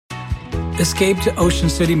Escape to Ocean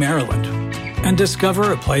City, Maryland, and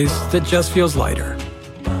discover a place that just feels lighter,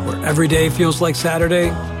 where every day feels like Saturday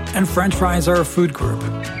and French fries are a food group,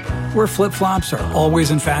 where flip-flops are always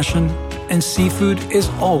in fashion and seafood is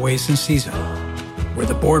always in season, where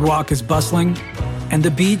the boardwalk is bustling and the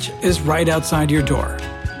beach is right outside your door,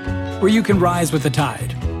 where you can rise with the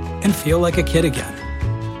tide and feel like a kid again.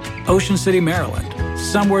 Ocean City, Maryland,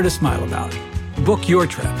 somewhere to smile about. Book your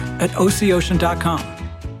trip at OCOcean.com.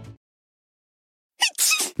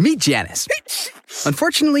 Meet Janice.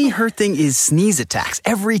 Unfortunately, her thing is sneeze attacks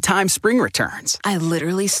every time spring returns. I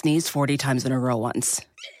literally sneezed 40 times in a row once.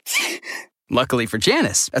 Luckily for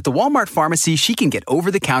Janice, at the Walmart pharmacy, she can get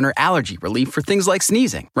over-the-counter allergy relief for things like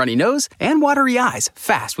sneezing, runny nose, and watery eyes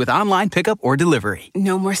fast with online pickup or delivery.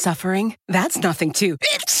 No more suffering? That's nothing to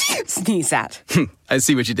sneeze at. I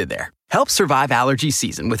see what you did there. Help survive allergy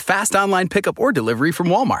season with fast online pickup or delivery from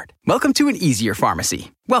Walmart. Welcome to an easier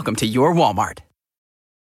pharmacy. Welcome to your Walmart.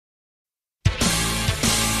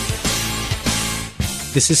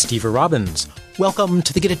 This is Steve Robbins. Welcome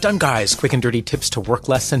to the Get It Done Guys, quick and dirty tips to work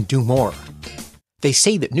less and do more. They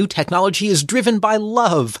say that new technology is driven by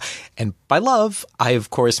love. And by love, I of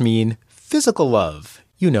course mean physical love.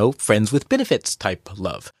 You know, friends with benefits type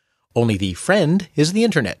love. Only the friend is the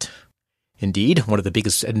internet. Indeed, one of the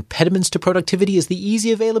biggest impediments to productivity is the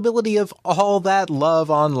easy availability of all that love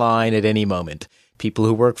online at any moment. People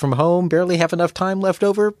who work from home barely have enough time left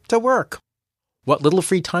over to work. What little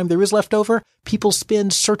free time there is left over, people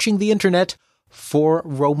spend searching the internet for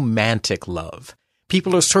romantic love.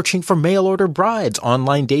 People are searching for mail-order brides,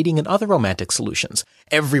 online dating, and other romantic solutions.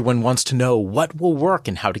 Everyone wants to know what will work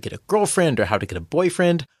and how to get a girlfriend or how to get a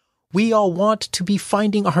boyfriend. We all want to be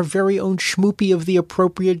finding our very own schmoopy of the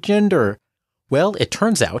appropriate gender. Well, it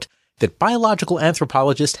turns out that biological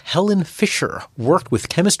anthropologist Helen Fisher worked with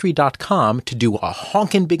Chemistry.com to do a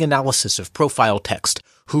honkin' big analysis of profile text,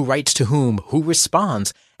 who writes to whom, who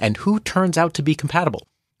responds, and who turns out to be compatible.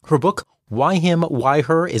 Her book, Why Him, Why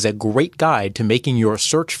Her, is a great guide to making your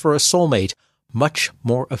search for a soulmate much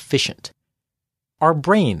more efficient. Our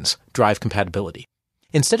brains drive compatibility.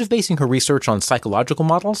 Instead of basing her research on psychological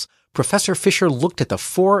models, Professor Fisher looked at the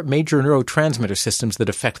 4 major neurotransmitter systems that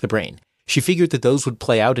affect the brain. She figured that those would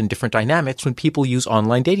play out in different dynamics when people use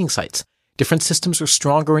online dating sites. Different systems are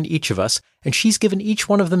stronger in each of us, and she's given each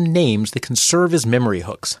one of them names that can serve as memory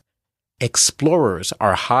hooks. Explorers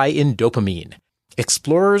are high in dopamine.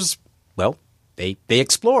 Explorers, well, they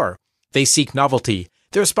explore. They seek novelty.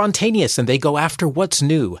 They're spontaneous and they go after what's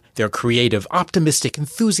new. They're creative, optimistic,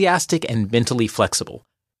 enthusiastic, and mentally flexible.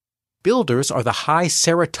 Builders are the high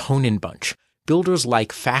serotonin bunch. Builders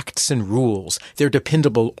like facts and rules. They're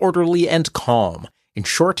dependable, orderly, and calm. In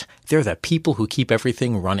short, they're the people who keep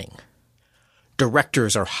everything running.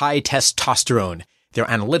 Directors are high testosterone. They're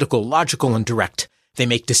analytical, logical, and direct. They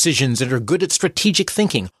make decisions and are good at strategic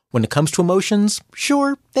thinking. When it comes to emotions,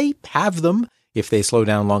 sure, they have them, if they slow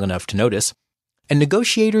down long enough to notice. And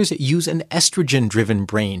negotiators use an estrogen-driven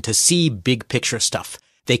brain to see big-picture stuff.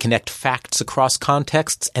 They connect facts across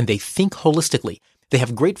contexts, and they think holistically. They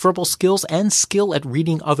have great verbal skills and skill at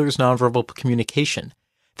reading others' nonverbal communication.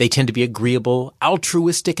 They tend to be agreeable,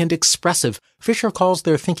 altruistic, and expressive. Fisher calls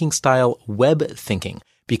their thinking style web thinking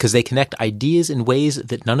because they connect ideas in ways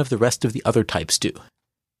that none of the rest of the other types do.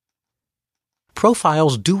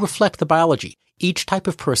 Profiles do reflect the biology. Each type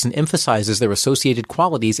of person emphasizes their associated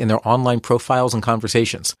qualities in their online profiles and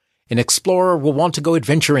conversations. An explorer will want to go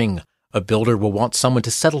adventuring. A builder will want someone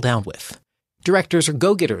to settle down with. Directors are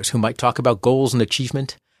go-getters who might talk about goals and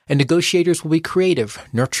achievement. And negotiators will be creative,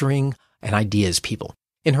 nurturing, and ideas people.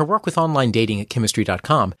 In her work with online dating at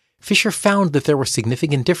Chemistry.com, Fisher found that there were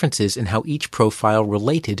significant differences in how each profile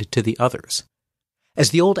related to the others.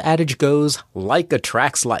 As the old adage goes, like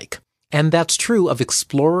attracts like. And that's true of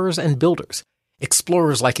explorers and builders.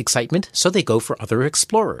 Explorers like excitement, so they go for other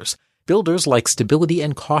explorers. Builders like stability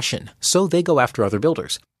and caution, so they go after other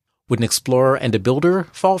builders. Would an explorer and a builder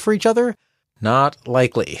fall for each other? Not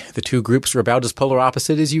likely. The two groups are about as polar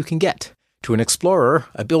opposite as you can get. To an explorer,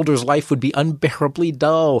 a builder's life would be unbearably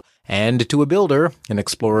dull, and to a builder, an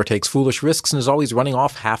explorer takes foolish risks and is always running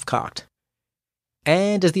off half-cocked.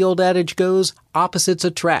 And as the old adage goes, opposites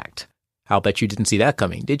attract. I'll bet you didn't see that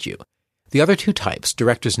coming, did you? The other two types,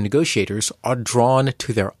 directors and negotiators, are drawn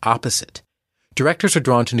to their opposite. Directors are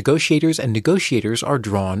drawn to negotiators, and negotiators are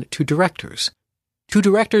drawn to directors. Two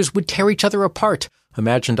directors would tear each other apart.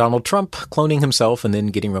 Imagine Donald Trump cloning himself and then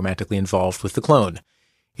getting romantically involved with the clone.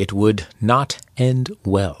 It would not end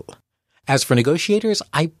well. As for negotiators,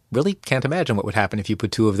 I really can't imagine what would happen if you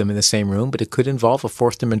put two of them in the same room, but it could involve a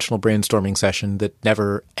fourth-dimensional brainstorming session that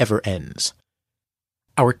never, ever ends.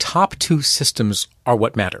 Our top 2 systems are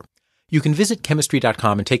what matter. You can visit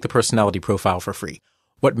chemistry.com and take the personality profile for free.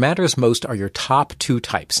 What matters most are your top 2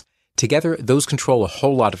 types. Together, those control a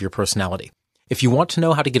whole lot of your personality. If you want to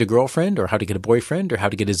know how to get a girlfriend or how to get a boyfriend or how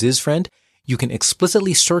to get a Ziz friend, you can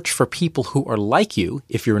explicitly search for people who are like you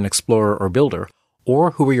if you're an explorer or builder,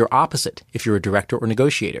 or who are your opposite if you're a director or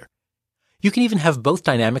negotiator. You can even have both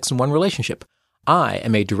dynamics in one relationship. I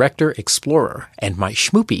am a director explorer, and my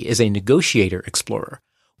schmoopy is a negotiator explorer.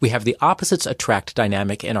 We have the opposites attract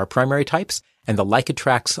dynamic in our primary types, and the like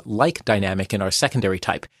attracts like dynamic in our secondary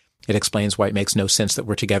type. It explains why it makes no sense that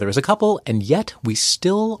we're together as a couple, and yet we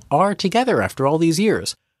still are together after all these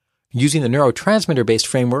years. Using the neurotransmitter-based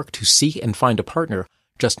framework to seek and find a partner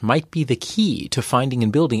just might be the key to finding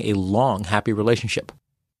and building a long, happy relationship.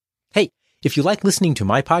 Hey, if you like listening to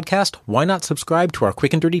my podcast, why not subscribe to our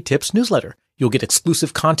Quick and Dirty Tips newsletter? You'll get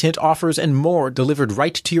exclusive content, offers, and more delivered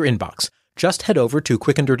right to your inbox. Just head over to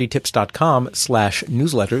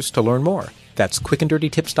quickanddirtytips.com/newsletters to learn more. That's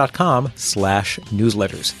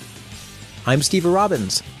quickanddirtytips.com/newsletters. I'm Steve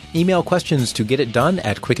Robbins. Email questions to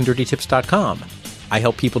getitdone@quickanddirtytips.com. I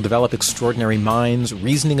help people develop extraordinary minds,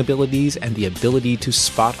 reasoning abilities, and the ability to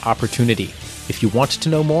spot opportunity. If you want to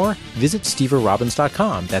know more, visit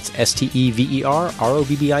steverrobbins.com. That's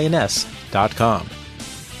STEVERROBBINS.com.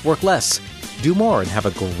 Work less, do more, and have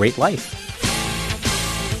a great life.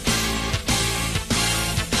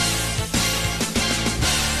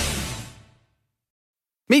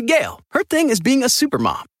 Meet Gail. Her thing is being a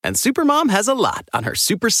supermom, and supermom has a lot on her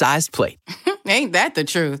supersized plate. Ain't that the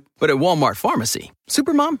truth? But at Walmart Pharmacy,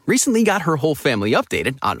 supermom recently got her whole family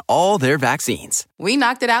updated on all their vaccines. We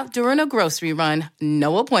knocked it out during a grocery run.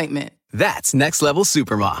 No appointment. That's next level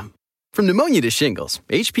supermom. From pneumonia to shingles,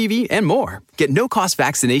 HPV, and more, get no-cost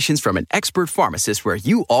vaccinations from an expert pharmacist where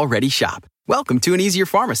you already shop. Welcome to an easier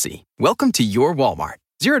pharmacy. Welcome to your Walmart.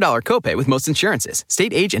 $0 copay with most insurances.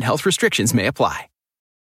 State, age, and health restrictions may apply.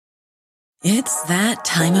 It's that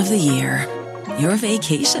time of the year. Your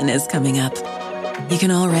vacation is coming up. You can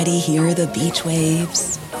already hear the beach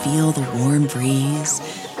waves, feel the warm breeze,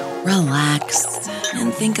 relax,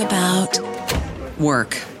 and think about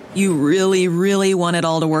work. You really, really want it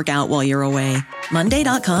all to work out while you're away.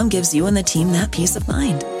 Monday.com gives you and the team that peace of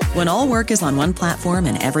mind. When all work is on one platform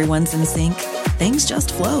and everyone's in sync, things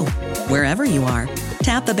just flow. Wherever you are,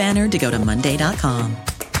 tap the banner to go to Monday.com.